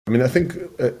I think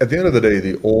at the end of the day,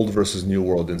 the old versus new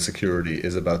world in security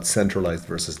is about centralized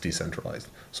versus decentralized.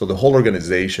 So the whole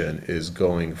organization is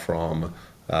going from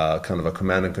kind of a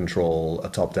command and control, a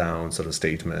top-down sort of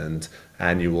statement,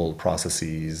 annual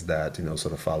processes that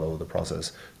sort of follow the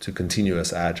process, to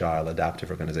continuous, agile, adaptive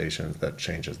organizations that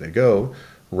change as they go,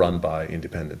 run by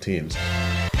independent teams.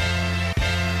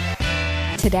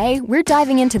 Today, we're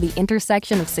diving into the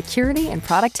intersection of security and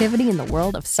productivity in the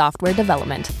world of software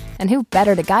development. And who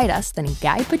better to guide us than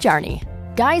Guy Podjarny?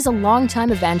 Guy is a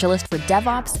longtime evangelist for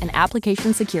DevOps and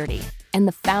application security, and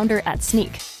the founder at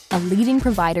Snyk, a leading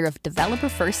provider of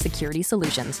developer-first security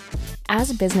solutions.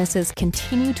 As businesses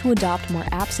continue to adopt more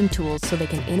apps and tools so they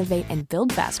can innovate and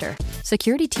build faster,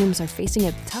 security teams are facing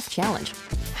a tough challenge.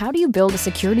 How do you build a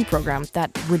security program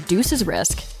that reduces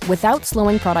risk without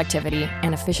slowing productivity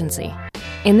and efficiency?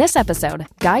 In this episode,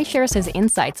 Guy shares his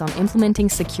insights on implementing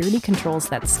security controls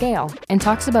that scale and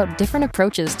talks about different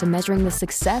approaches to measuring the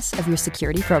success of your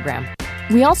security program.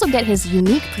 We also get his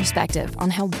unique perspective on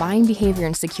how buying behavior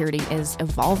in security is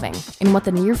evolving and what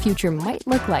the near future might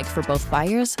look like for both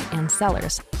buyers and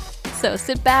sellers. So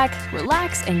sit back,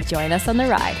 relax, and join us on the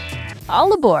ride.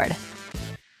 All aboard!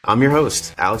 I'm your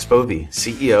host, Alex Bovey,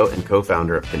 CEO and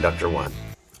co-founder of Conductor One.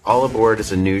 All Aboard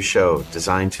is a new show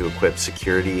designed to equip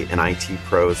security and IT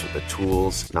pros with the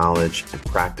tools, knowledge, and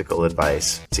practical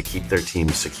advice to keep their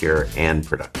teams secure and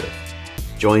productive.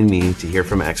 Join me to hear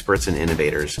from experts and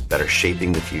innovators that are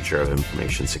shaping the future of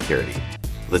information security.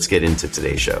 Let's get into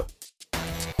today's show.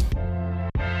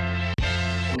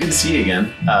 Well, good to see you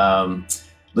again.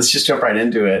 Let's just jump right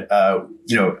into it.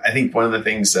 I think one of the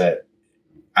things that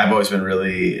I've always been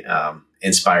really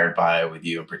inspired by with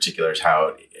you in particular is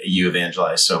how you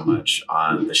evangelize so much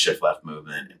on the shift left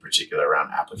movement, in particular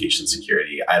around application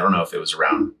security. I don't know if it was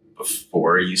around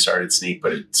before you started Snyk,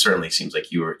 but it certainly seems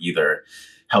like you were either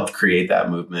helped create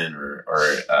that movement or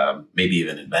maybe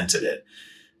even invented it.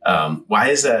 Why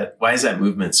is that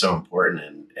movement so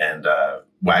important? And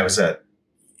why was that,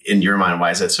 in your mind, why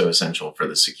is that so essential for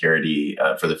the security,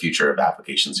 for the future of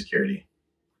application security?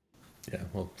 Yeah,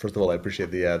 well, first of all, I appreciate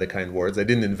the kind words. I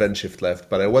didn't invent shift left,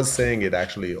 but I was saying it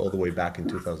actually all the way back in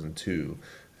 2002,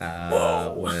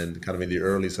 when kind of in the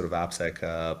early sort of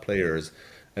AppSec players.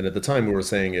 And at the time we were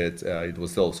saying it, it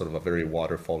was still sort of a very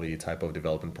waterfall-y type of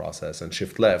development process. And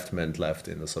shift left meant left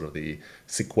in the sort of the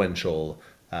sequential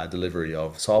delivery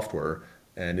of software.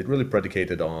 And it really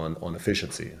predicated on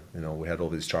efficiency. We had all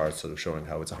these charts sort of showing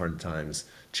how it's 100 times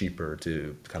cheaper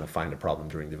to kind of find a problem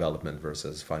during development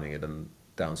versus finding it in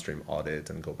downstream audit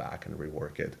and go back and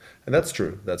rework it. And that's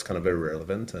true. That's kind of very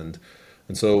relevant. And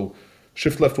so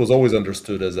shift left was always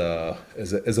understood as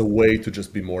a way to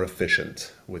just be more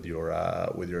efficient with your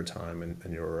time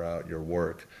and your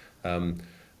work.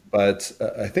 But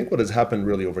I think what has happened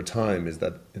really over time is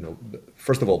that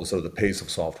first of all, the pace of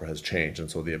software has changed,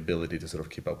 and so the ability to sort of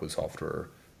keep up with software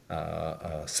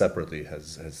separately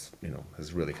has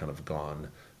really kind of gone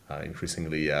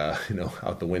increasingly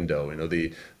out the window.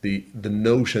 The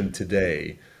notion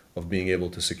today of being able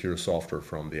to secure software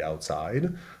from the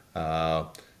outside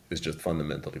is just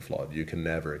fundamentally flawed. You can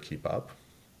never keep up,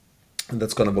 and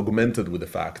that's kind of augmented with the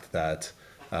fact that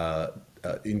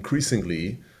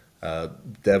increasingly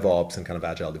DevOps and kind of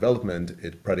agile development,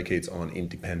 it predicates on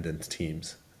independent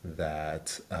teams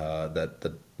that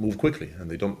move quickly and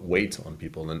they don't wait on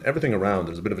people. And everything around,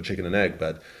 there's a bit of a chicken and egg,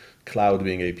 but cloud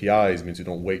being APIs means you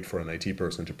don't wait for an IT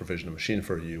person to provision a machine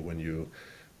for you.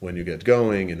 When you get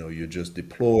going, you just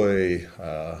deploy.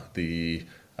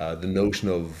 The notion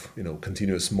of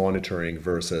continuous monitoring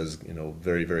versus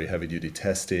very, very heavy duty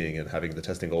testing and having the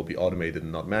testing all be automated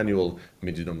and not manual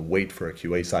means you don't wait for a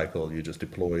QA cycle. You just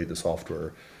deploy the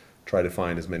software, try to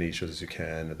find as many issues as you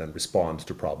can, and then respond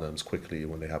to problems quickly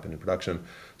when they happen in production.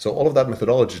 So all of that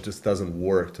methodology just doesn't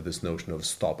work to this notion of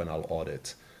stop and I'll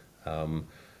audit.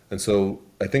 And so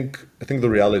I think the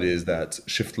reality is that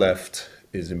shift left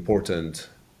is important,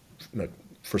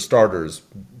 for starters,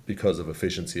 because of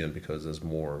efficiency and because as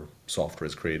more software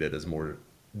is created, as more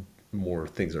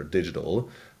things are digital,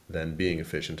 then being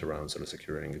efficient around sort of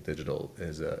securing digital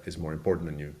is more important,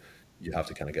 and you have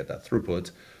to kind of get that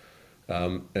throughput.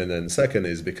 And then second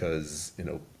is because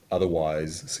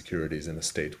otherwise security is in a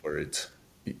state where it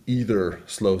either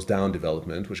slows down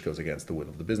development, which goes against the will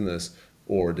of the business,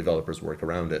 or developers work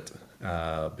around it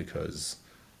because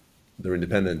they're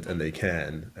independent and they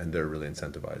can, and they're really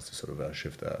incentivized to sort of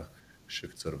shift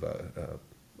sort of a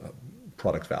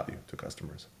product value to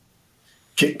customers.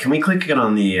 Can we click in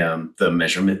on the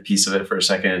measurement piece of it for a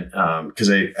second? Because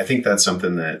I think that's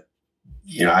something that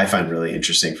I find really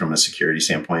interesting from a security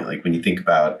standpoint. Like when you think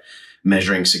about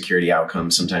measuring security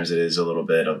outcomes, sometimes it is a little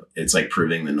bit of, it's like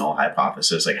proving the null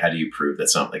hypothesis. Like, how do you prove that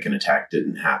something like an attack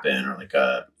didn't happen, or like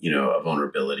a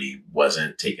vulnerability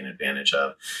wasn't taken advantage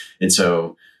of? And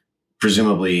so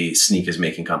presumably Snyk is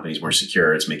making companies more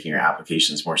secure. It's making your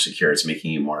applications more secure. It's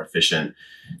making you more efficient.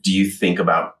 Do you think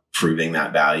about proving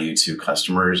that value to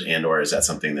customers, and or is that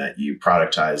something that you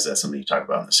productize? That's something you talk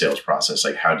about in the sales process?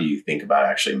 Like, how do you think about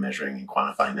actually measuring and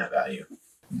quantifying that value?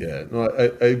 Yeah, no,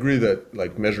 I agree that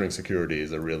like measuring security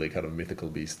is a really kind of mythical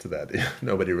beast to that.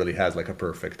 Nobody really has like a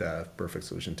perfect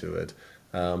solution to it.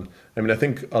 I mean, I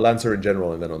think I'll answer in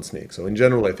general and then on Snyk. So in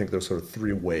general, I think there's sort of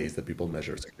three ways that people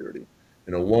measure security.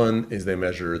 One is they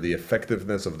measure the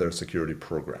effectiveness of their security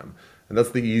program. And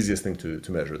that's the easiest thing to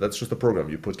measure. That's just a program.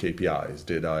 You put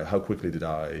KPIs. How quickly did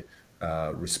I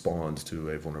respond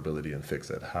to a vulnerability and fix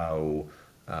it? How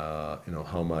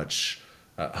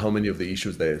many of the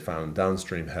issues they found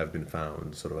downstream have been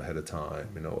found sort of ahead of time?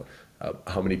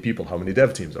 How many people, how many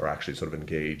dev teams are actually sort of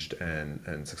engaged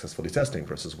and successfully testing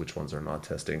versus which ones are not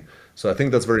testing. So I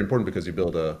think that's very important because you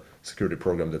build a security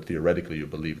program that theoretically you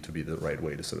believe to be the right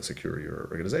way to sort of secure your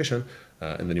organization.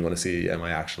 And then you want to see, am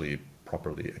I actually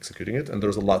properly executing it? And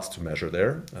there's a lot to measure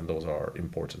there, and those are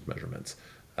important measurements.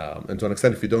 And to an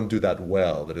extent, if you don't do that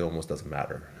well, then it almost doesn't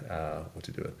matter what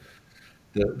you do it.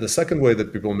 The second way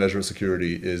that people measure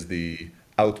security is the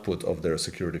output of their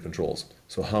security controls.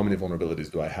 So how many vulnerabilities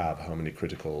do I have? How many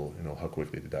critical, how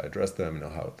quickly did I address them?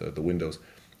 How the windows,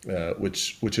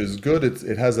 which is good.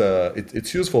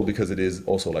 It's useful because it is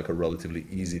also like a relatively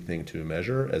easy thing to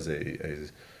measure as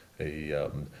a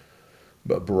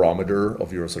barometer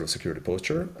of your sort of security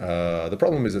posture. The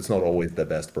problem is it's not always the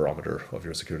best barometer of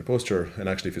your security posture. And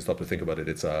actually, if you stop to think about it,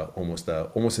 it's almost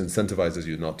incentivizes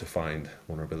you not to find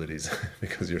vulnerabilities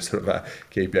because your sort of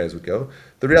KPIs would go.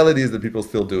 The reality is that people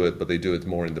still do it, but they do it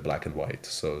more in the black and white.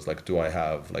 So it's like, do I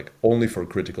have like only for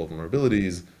critical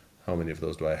vulnerabilities? How many of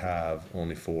those do I have?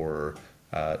 Only for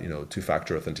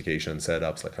two-factor authentication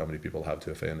setups, like how many people have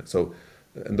 2FA in it?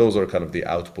 And those are kind of the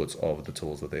outputs of the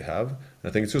tools that they have. And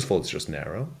I think it's useful, it's just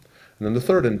narrow. And then the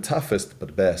third and toughest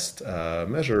but best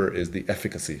measure is the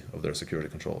efficacy of their security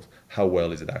controls. How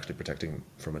well is it actually protecting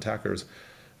from attackers?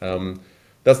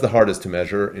 That's the hardest to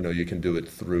measure. You can do it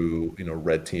through,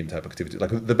 red team type activity.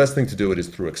 Like the best thing to do it is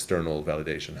through external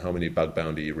validation. How many bug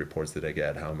bounty reports did I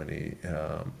get? How many,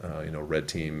 red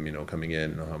team, coming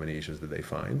in? How many issues did they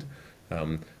find?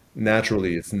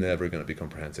 Naturally, it's never going to be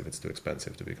comprehensive. It's too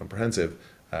expensive to be comprehensive,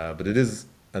 but it is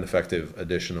an effective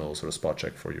additional sort of spot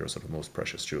check for your sort of most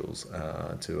precious jewels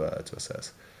to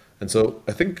assess. And so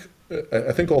I think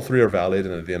all three are valid,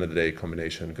 and at the end of the day,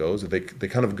 combination goes. They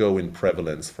kind of go in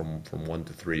prevalence from 1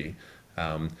 to 3.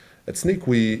 At Snyk,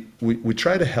 we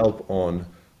try to help on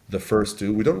the first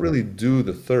two. We don't really do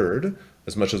the third,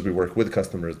 as much as we work with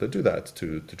customers that do that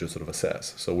to just sort of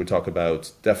assess. So we talk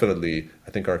about, definitely,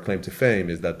 I think our claim to fame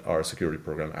is that our security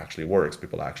program actually works.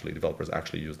 Developers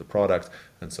actually use the product,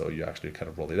 and so you actually kind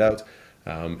of roll it out.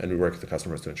 And we work with the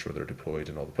customers to ensure they're deployed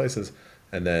in all the places.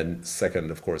 And then second,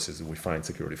 of course, is we find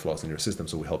security flaws in your system,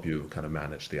 so we help you kind of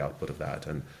manage the output of that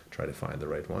and try to find the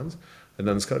right ones. And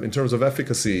then it's kind of, in terms of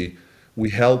efficacy, we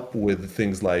help with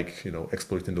things like,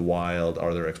 exploit in the wild.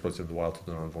 Are there exploits in the wild to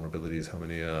the vulnerabilities? How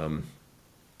many...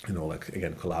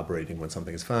 again, collaborating when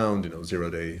something is found,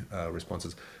 0-day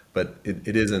responses, but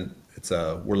it isn't,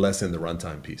 we're less in the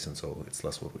runtime piece. And so it's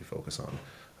less what we focus on.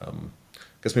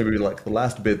 I guess maybe like the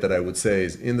last bit that I would say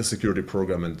is in the security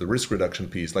program and the risk reduction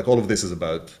piece, like all of this is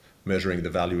about measuring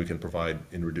the value we can provide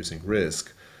in reducing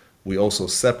risk. We also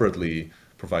separately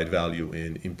provide value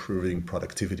in improving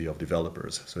productivity of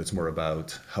developers. So it's more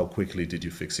about how quickly did you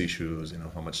fix issues,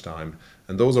 how much time,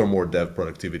 and those are more dev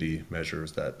productivity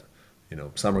measures that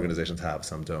some organizations have,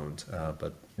 some don't,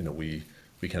 but we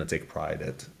kind of take pride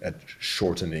at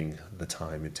shortening the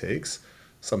time it takes.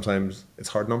 Sometimes it's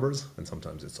hard numbers, and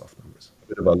sometimes it's soft numbers. A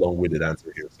bit of a long-winded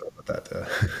answer here, sorry about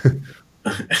that.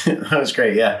 That was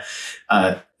great. Yeah,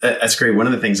 that's great. One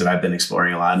of the things that I've been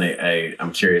exploring a lot, and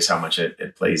I'm curious how much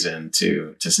it plays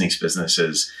into Snyk's business,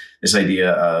 is this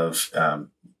idea of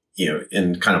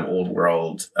in kind of old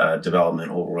world development,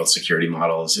 old world security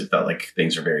models, it felt like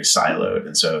things are very siloed.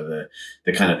 And so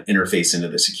the kind of interface into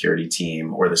the security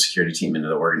team or the security team into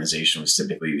the organization was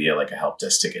typically via like a help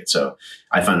desk ticket. So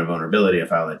I found a vulnerability, I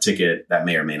filed that ticket, that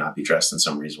may or may not be addressed in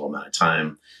some reasonable amount of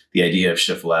time. The idea of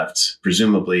shift left,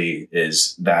 presumably,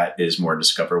 is more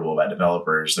discoverable by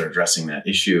developers. They're addressing that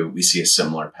issue. We see a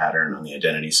similar pattern on the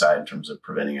identity side in terms of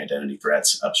preventing identity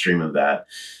threats upstream of that.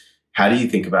 How do you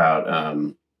think about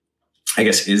I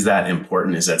guess, is that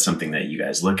important? Is that something that you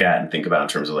guys look at and think about in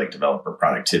terms of like developer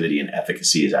productivity and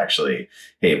efficacy? Is actually,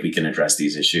 hey, if we can address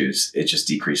these issues, it just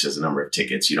decreases the number of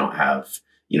tickets. You don't have,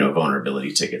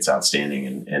 vulnerability tickets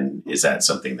outstanding. And is that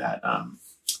something that,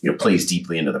 plays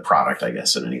deeply into the product, I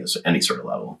guess, at any sort of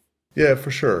level? Yeah,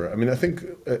 for sure. I mean, I think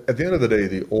at the end of the day,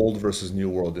 the old versus new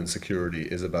world in security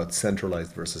is about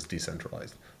centralized versus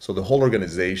decentralized. So the whole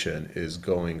organization is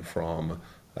going from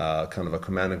kind of a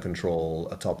command and control,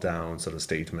 a top-down sort of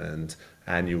statement,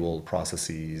 annual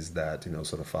processes that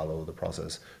sort of follow the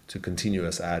process, to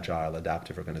continuous, agile,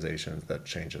 adaptive organizations that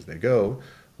change as they go,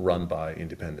 run by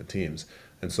independent teams.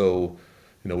 And so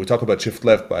we talk about shift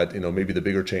left, but maybe the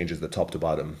bigger change is the top to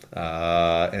bottom,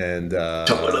 Totally.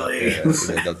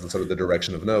 That's sort of the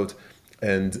direction of note.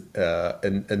 And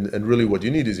really, what you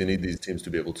need is these teams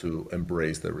to be able to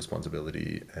embrace their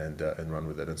responsibility and run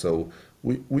with it. And so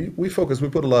we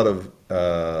put a lot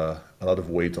of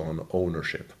weight on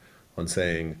ownership, on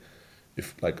saying,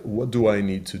 what do I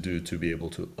need to do to be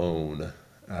able to own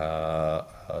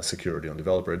security on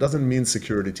developer? It doesn't mean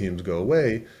security teams go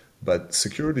away. But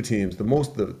security teams,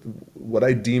 what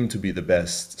I deem to be the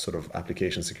best sort of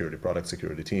application security, product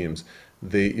security teams,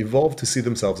 they evolve to see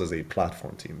themselves as a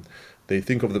platform team. They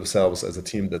think of themselves as a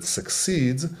team that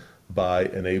succeeds by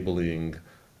enabling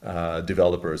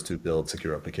developers to build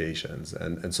secure applications.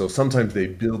 And so sometimes they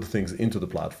build things into the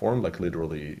platform, like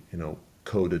literally,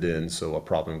 coded in so a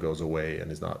problem goes away and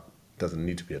doesn't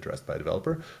need to be addressed by a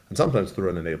developer. And sometimes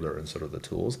through an enabler and sort of the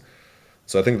tools.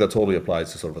 So I think that totally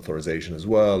applies to sort of authorization as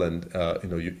well. And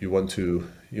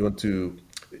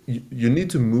you need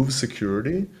to move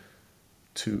security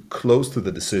to close to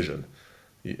the decision.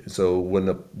 So when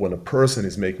a person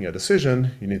is making a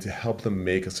decision, you need to help them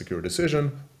make a secure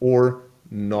decision, or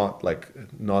not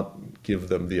give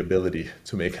them the ability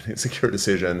to make an insecure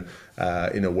decision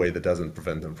in a way that doesn't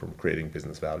prevent them from creating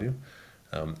business value.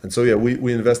 And so,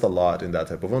 we invest a lot in that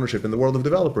type of ownership. In the world of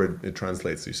developer, it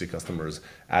translates. You see customers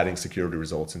adding security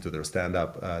results into their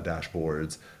stand-up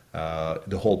dashboards.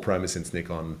 The whole premise in Snyk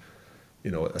on,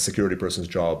 a security person's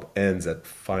job ends at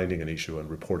finding an issue and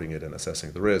reporting it and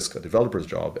assessing the risk. A developer's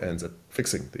job ends at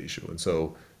fixing the issue. And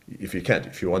so if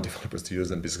you want developers to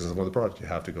use and be successful with the product, you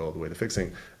have to go all the way to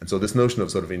fixing. And so this notion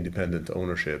of sort of independent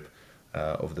ownership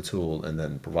of the tool, and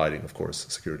then providing, of course,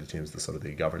 security teams the sort of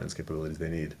the governance capabilities they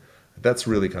need. That's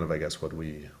really kind of, I guess, what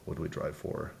we drive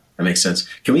for. That makes sense.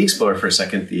 Can we explore for a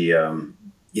second the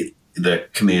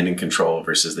command and control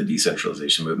versus the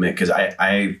decentralization movement? Because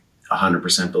I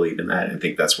 100% believe in that, and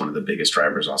think that's one of the biggest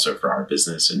drivers also for our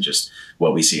business and just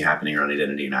what we see happening around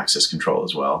identity and access control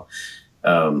as well.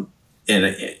 And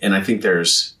I think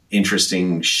there's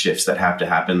interesting shifts that have to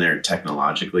happen there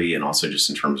technologically, and also just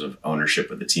in terms of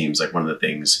ownership of the teams. Like one of the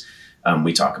things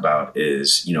we talk about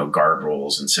is,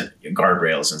 guardrails and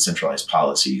centralized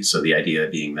policies. So the idea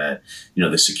being that,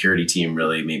 the security team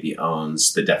really maybe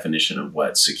owns the definition of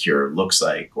what secure looks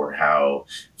like, or how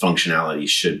functionality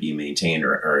should be maintained,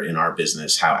 or in our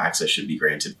business, how access should be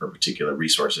granted for particular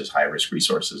resources, high risk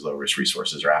resources, low risk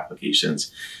resources, or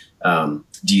applications.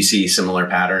 Do you see similar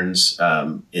patterns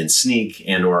in Snyk,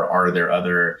 or are there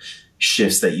other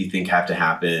shifts that you think have to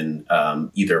happen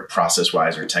either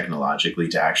process-wise or technologically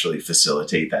to actually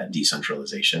facilitate that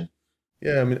decentralization?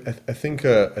 Yeah, I mean, I think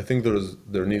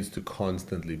there needs to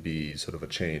constantly be sort of a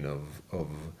chain of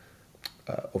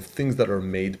things that are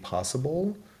made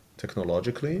possible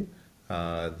technologically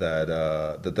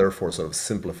that therefore sort of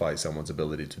simplify someone's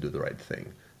ability to do the right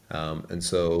thing. And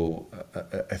so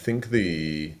I think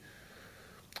the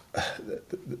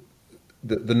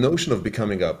notion of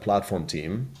becoming a platform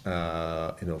team,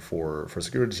 for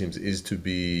security teams, is to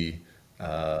be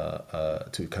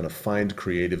to kind of find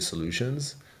creative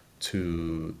solutions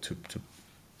to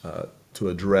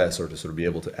address, or to sort of be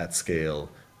able to at scale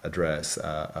address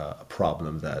a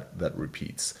problem that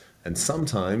repeats. And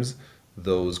sometimes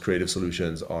those creative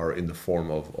solutions are in the form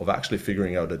of actually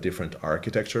figuring out a different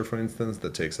architecture, for instance,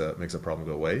 that makes a problem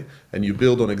go away, and you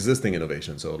build on existing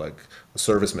innovation. So like a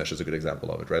service mesh is a good example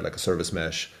of it, right? Like a service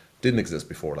mesh didn't exist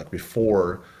before. Like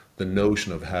before, the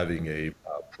notion of having a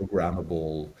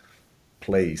programmable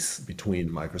place between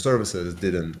microservices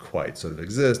didn't quite sort of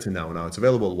exist, and now it's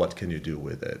available. What can you do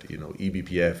with it?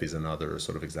 eBPF is another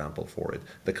sort of example for it.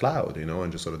 The cloud,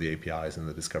 and just sort of the APIs and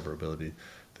the discoverability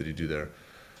that you do there.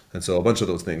 And so a bunch of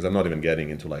those things, I'm not even getting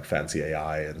into like fancy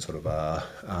AI and sort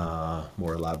of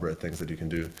more elaborate things that you can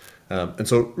do. And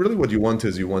so really what you want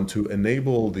to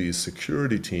enable the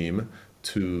security team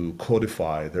to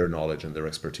codify their knowledge and their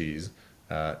expertise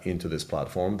into this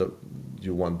platform. That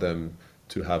you want them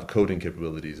to have coding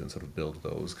capabilities and sort of build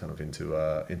those kind of into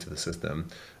the system.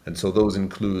 And so those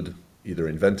include either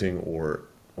inventing or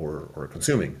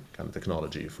consuming kind of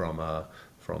technology from the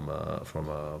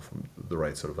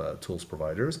right sort of tools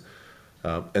providers.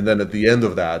 And then at the end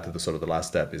of that, the sort of the last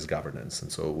step is governance.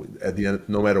 And so at the end,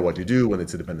 no matter what you do, when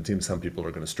it's a dependent team, some people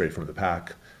are going to stray from the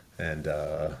pack and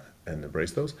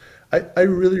embrace those. I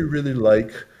really, really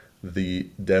like the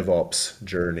DevOps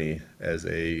journey as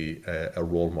a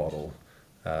role model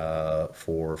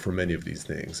for many of these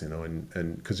things,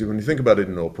 and because when you think about it,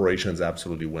 operations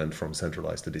absolutely went from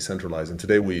centralized to decentralized, and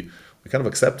today we kind of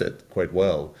accept it quite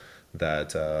well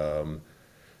that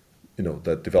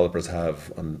that developers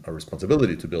have a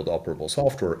responsibility to build operable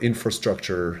software.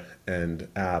 Infrastructure and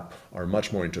app are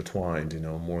much more intertwined,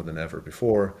 more than ever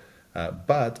before.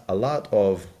 But a lot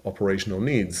of operational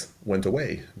needs went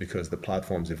away because the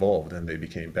platforms evolved and they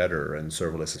became better. And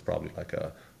serverless is probably like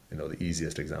the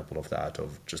easiest example of that.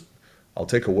 Of just, I'll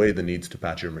take away the need to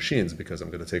patch your machines because I'm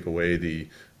going to take away the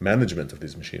management of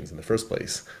these machines in the first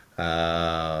place,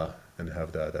 and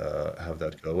have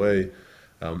that go away.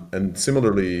 And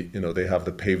similarly, they have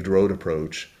the paved road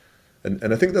approach.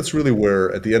 And I think that's really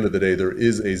where, at the end of the day, there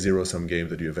is a zero-sum game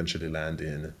that you eventually land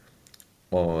in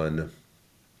on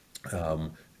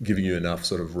giving you enough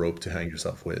sort of rope to hang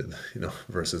yourself with,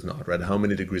 versus not, right? How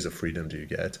many degrees of freedom do you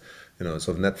get?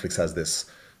 So Netflix has this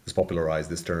popularized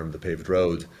this term, the paved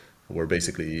road, where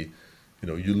basically,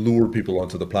 you lure people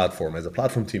onto the platform. As a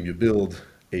platform team, you build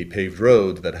a paved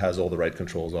road that has all the right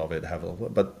controls of it,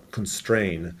 but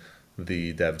constrain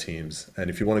the dev teams. And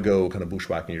if you want to go kind of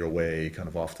bushwhacking your way kind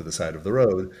of off to the side of the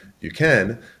road, you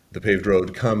can. The paved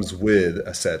road comes with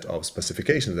a set of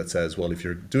specifications that says, well, if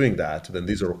you're doing that, then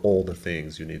these are all the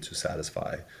things you need to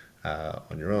satisfy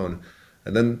on your own.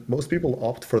 And then most people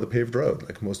opt for the paved road.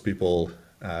 Like most people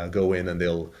go in and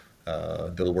they'll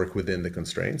work within the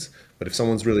constraints. But if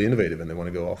someone's really innovative and they want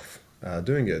to go off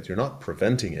doing it, you're not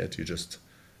preventing it.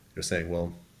 You're saying,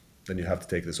 well, then you have to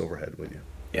take this overhead with you.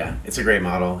 Yeah, it's a great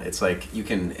model. It's like you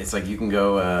can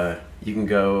go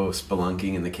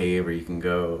spelunking in the cave, or you can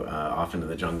go off into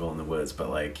the jungle in the woods. But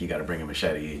like you got to bring a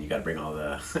machete, and you got to bring all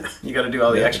the you got to do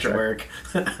all the extra work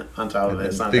on top of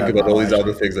it. Think about all these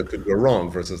other things that could go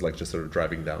wrong versus like just sort of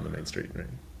driving down the main street, right?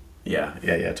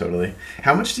 Yeah, totally.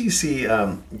 How much do you see?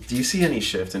 Do you see any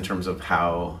shift in terms of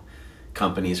how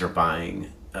companies are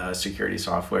buying security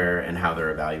software and how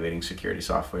they're evaluating security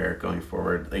software going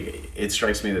forward? Like, it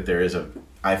strikes me that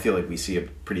I feel like we see a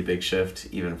pretty big shift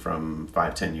even from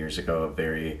 5-10 years ago,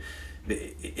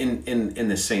 in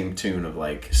the same tune of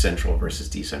like central versus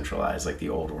decentralized. Like the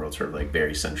old world sort of like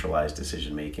very centralized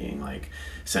decision making, like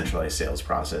centralized sales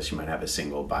process. You might have a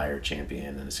single buyer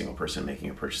champion and a single person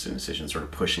making a purchasing decision, sort of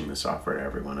pushing the software to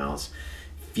everyone else.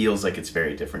 Feels like it's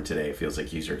very different today. It feels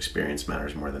like user experience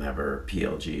matters more than ever.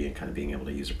 PLG and kind of being able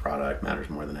to use a product matters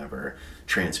more than ever.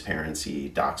 Transparency,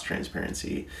 docs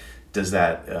transparency. Does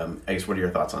that? I guess. What are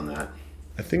your thoughts on that?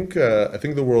 I think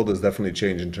the world has definitely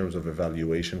changed in terms of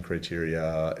evaluation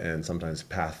criteria and sometimes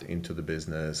path into the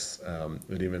business,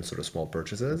 and even sort of small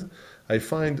purchases. I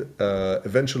find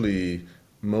eventually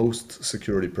most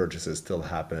security purchases still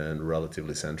happen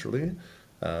relatively centrally.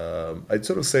 I'd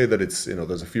sort of say that it's,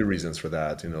 there's a few reasons for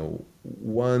that.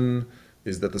 One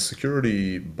is that the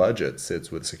security budget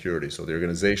sits with security. So the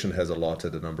organization has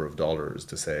allotted a number of dollars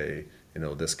to say,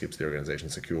 this keeps the organization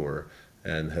secure,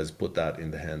 and has put that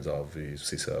in the hands of the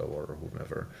CISO or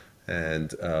whomever.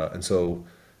 And so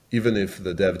even if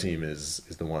the dev team is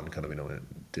the one kind of,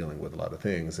 dealing with a lot of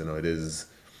things, it is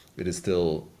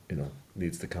still,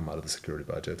 needs to come out of the security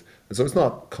budget. And so it's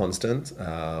not constant.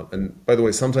 And by the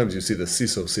way, sometimes you see the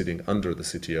CISO sitting under the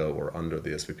CTO or under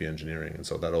the SVP engineering. And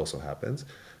so that also happens.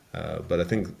 But I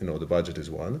think, the budget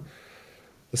is one.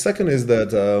 The second is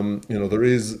that, there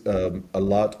is a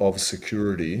lot of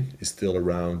security is still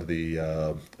around the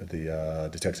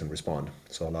detect and respond.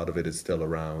 So a lot of it is still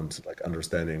around like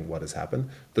understanding what has happened.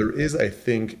 There is, I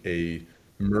think, a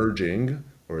merging,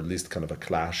 or at least kind of a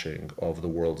clashing of the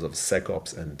worlds of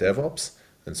SecOps and DevOps.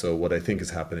 And so what I think is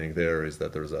happening there is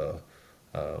that there's an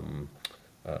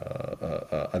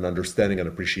understanding and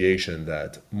appreciation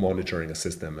that monitoring a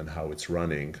system and how it's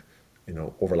running,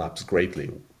 overlaps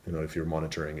greatly. If you're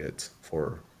monitoring it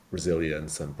for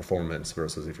resilience and performance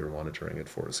versus if you're monitoring it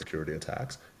for security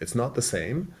attacks, it's not the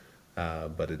same,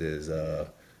 but it is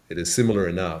similar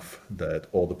enough that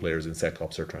all the players in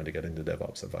SecOps are trying to get into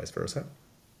DevOps and vice versa.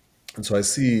 And so I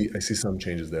see some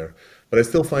changes there, but I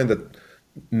still find that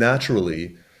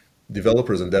naturally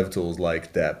developers and dev tools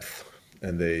like depth,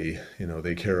 and they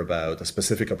care about a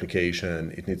specific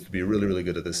application. It needs to be really, really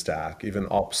good at this stack. Even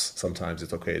ops, sometimes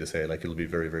it's okay to say like it'll be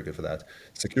very, very good for that.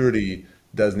 Security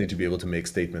does need to be able to make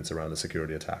statements around a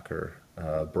security attacker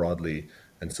broadly,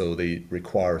 and so they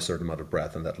require a certain amount of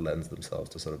breadth, and that lends themselves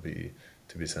to sort of be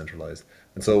centralized.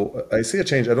 And so I see a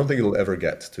change. I don't think it'll ever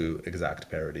get to exact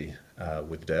parity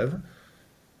with dev.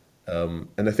 And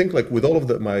I think, like with all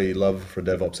of my love for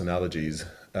DevOps analogies,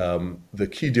 the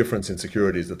key difference in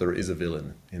security is that there is a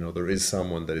villain. There is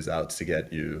someone that is out to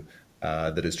get you,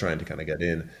 that is trying to kind of get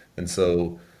in. And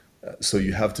so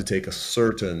you have to take a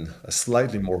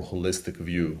slightly more holistic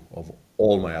view of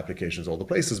all my applications, all the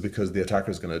places, because the attacker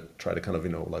is going to try to kind of,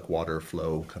 like water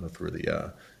flow kind of through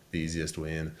the easiest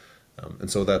way in. And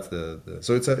so that's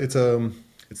so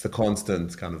it's the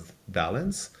constant kind of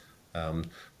balance.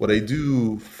 What I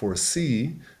do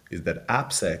foresee is that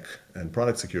AppSec and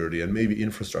product security and maybe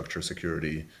infrastructure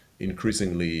security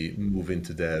increasingly move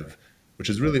into dev, which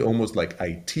is really almost like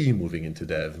IT moving into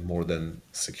dev more than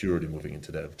security moving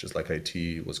into dev, just like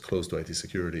IT was close to IT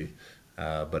security,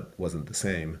 but wasn't the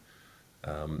same.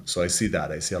 So I see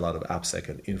that. I see a lot of AppSec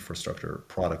and infrastructure,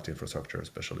 product infrastructure,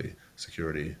 especially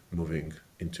security, moving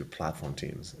into platform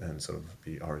teams and sort of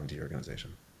the R&D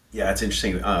organization. Yeah, it's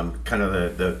interesting. Kind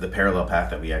of the parallel path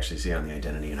that we actually see on the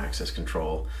identity and access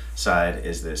control side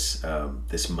is this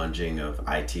this munging of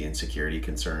IT and security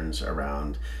concerns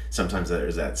around. Sometimes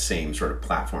there's that same sort of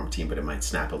platform team, but it might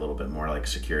snap a little bit more like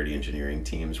security engineering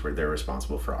teams, where they're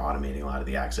responsible for automating a lot of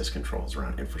the access controls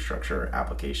around infrastructure,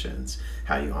 applications,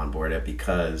 how you onboard it,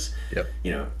 because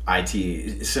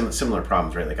IT similar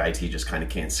problems, right? Like IT just kind of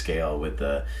can't scale with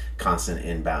the constant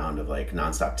inbound of like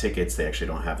nonstop tickets. They actually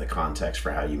don't have the context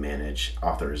for how you manage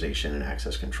authorization and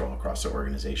access control across the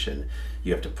organization.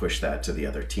 You have to push that to the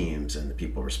other teams and the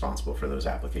people responsible for those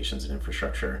applications and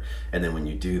infrastructure. And then when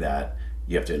you do that,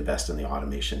 you have to invest in the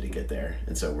automation to get there.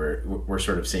 And so we're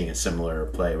sort of seeing a similar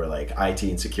play where like IT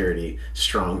and security,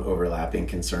 strong overlapping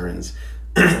concerns,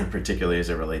 particularly as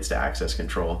it relates to access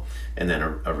control, and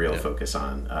then a real focus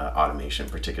on automation,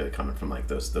 particularly coming from like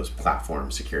those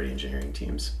platform security engineering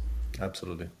teams.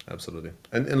 Absolutely.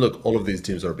 And look, all of these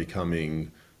teams are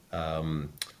becoming kind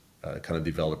of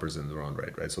developers in their own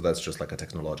right? So that's just like a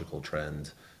technological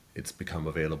trend. It's become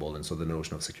available, and so the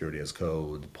notion of security as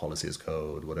code, policy as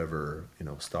code, whatever,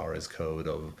 star as code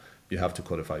of you have to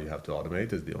codify, you have to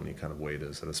automate is the only kind of way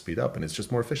to sort of speed up, and it's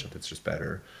just more efficient, it's just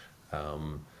better.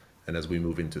 And as we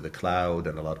move into the cloud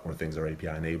and a lot more things are API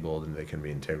enabled and they can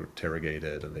be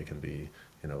interrogated and they can be,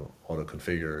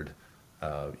 auto-configured,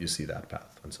 you see that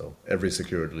path. And so every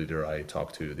security leader I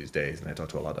talk to these days, and I talk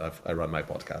to a lot I run my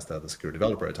podcast as a security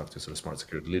developer, I talk to sort of smart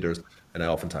security leaders, and I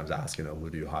oftentimes ask, who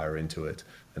do you hire into it?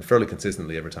 And fairly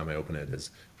consistently, every time I open it, is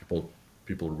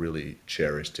people really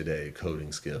cherish today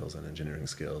coding skills and engineering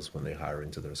skills when they hire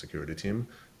into their security team,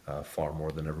 far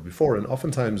more than ever before, and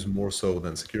oftentimes more so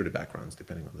than security backgrounds,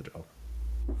 depending on the job.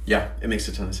 Yeah, it makes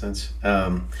a ton of sense.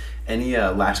 Any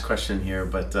last question here,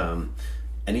 but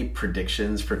any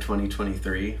predictions for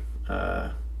 2023?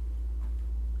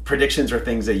 Predictions or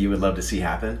things that you would love to see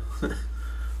happen?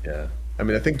 Yeah. I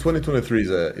mean, I think 2023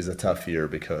 is a tough year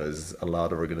because a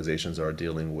lot of organizations are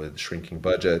dealing with shrinking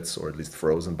budgets, or at least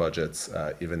frozen budgets,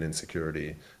 even in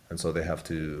security. And so they have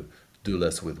to do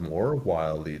less with more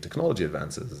while the technology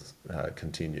advances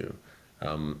continue.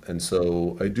 And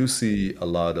so I do see a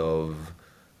lot of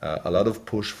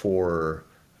push for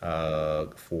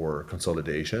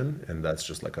consolidation, and that's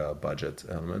just like a budget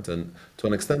element, and to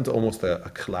an extent almost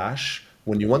a clash.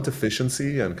 When you want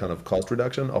efficiency and kind of cost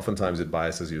reduction, oftentimes it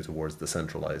biases you towards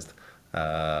decentralized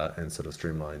and sort of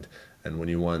streamlined, and when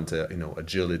you want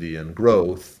agility and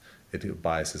growth, it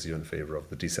biases you in favor of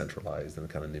the decentralized and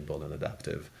kind of nimble and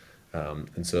adaptive.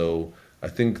 And so I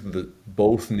think that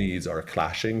both needs are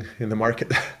clashing in the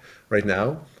market right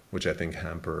now, which I think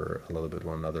hamper a little bit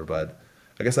one another. But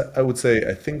I guess I would say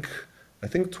I think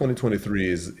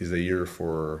 2023 is a year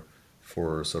for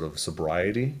sort of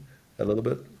sobriety a little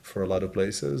bit for a lot of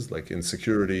places. Like in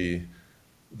security,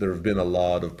 there have been a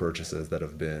lot of purchases that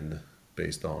have been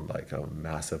based on like a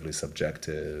massively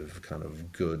subjective kind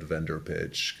of good vendor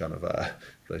pitch kind of a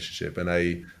relationship. And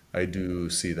I do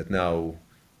see that now,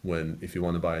 if you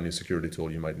want to buy a new security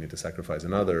tool, you might need to sacrifice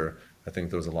another. I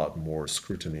think there's a lot more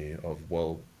scrutiny of,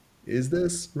 well, is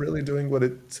this really doing what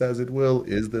it says it will?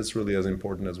 Is this really as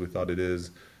important as we thought it is?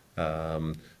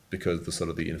 Because the sort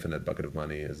of the infinite bucket of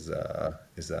money is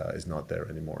not there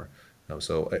anymore.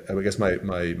 So I guess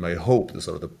my hope,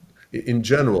 in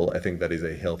general, I think that is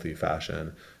a healthy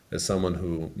fashion. As someone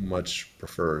who much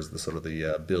prefers the sort of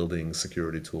the building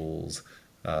security tools,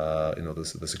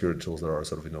 the security tools that are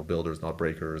sort of builders, not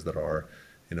breakers, that are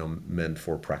meant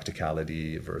for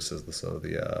practicality versus the sort of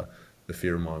the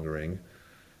fear mongering.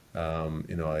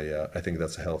 I think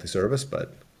that's a healthy service,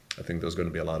 but I think there's going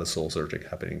to be a lot of soul searching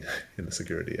happening in the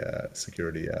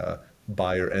security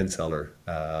buyer and seller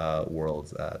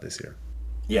world this year.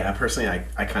 Yeah, personally,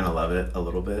 I kind of love it a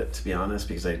little bit, to be honest,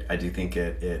 because I do think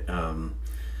it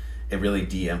really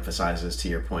de-emphasizes, to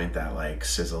your point, that like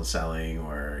sizzle selling,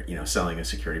 or selling a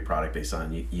security product based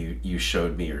on you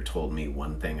showed me or told me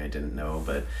one thing I didn't know.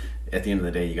 But at the end of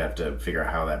the day, you have to figure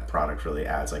out how that product really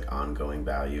adds like ongoing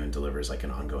value and delivers like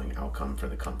an ongoing outcome for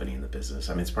the company and the business.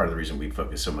 I mean, it's part of the reason we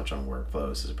focus so much on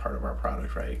workflows as a part of our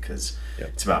product, right? Because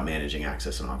it's about managing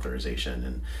access and authorization,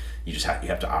 and you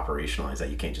have to operationalize that.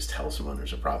 You can't just tell someone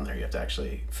there's a problem there. You have to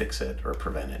actually fix it or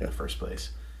prevent it in the first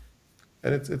place.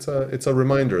 And it's a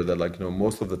reminder that, like,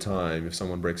 most of the time, if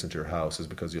someone breaks into your house, is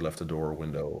because you left a door or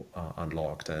window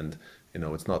unlocked, and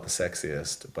it's not the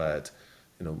sexiest, but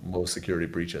most security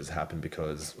breaches happen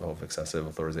because of excessive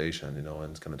authorization,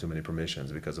 and kind of too many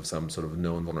permissions, because of some sort of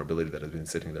known vulnerability that has been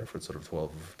sitting there for sort of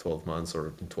 12 months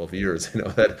or 12 years,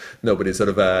 that nobody sort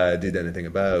of did anything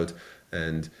about.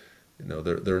 And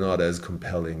they're not as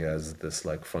compelling as this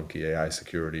like funky AI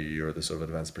security or the sort of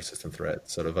advanced persistent threat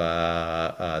sort of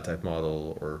type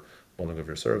model or modeling of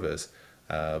your service,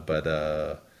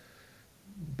 but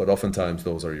oftentimes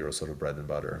those are your sort of bread and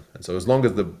butter. And so as long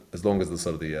as the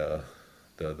sort of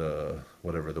the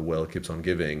whatever the well keeps on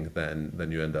giving, then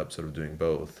you end up sort of doing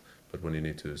both. But when you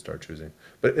need to start choosing,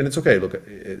 and it's okay. Look,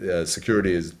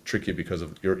 security is tricky because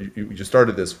of you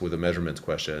started this with a measurement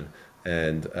question.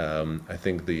 And I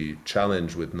think the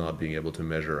challenge with not being able to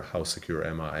measure how secure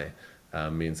am I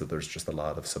means that there's just a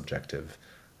lot of subjective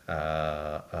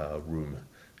room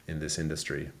in this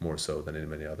industry, more so than in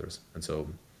many others. And so,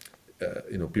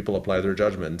 people apply their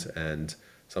judgment, and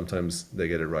sometimes they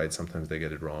get it right, sometimes they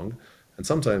get it wrong, and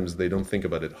sometimes they don't think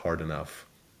about it hard enough,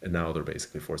 and now they're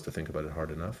basically forced to think about it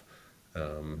hard enough.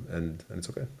 And it's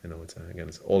okay.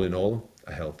 It's all in all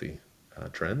a healthy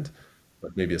trend,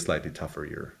 but maybe a slightly tougher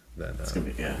year. It's gonna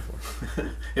be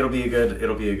it'll be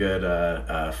a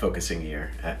good focusing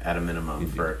year at a minimum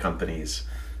for companies,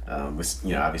 with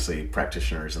obviously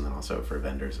practitioners, and then also for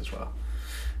vendors as well.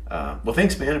 Well,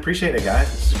 thanks, man. Appreciate it,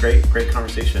 guys. This is a great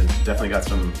conversation. Definitely got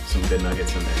some good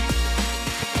nuggets in there.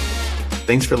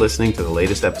 Thanks for listening to the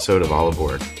latest episode of All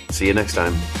Aboard. See you next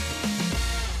time.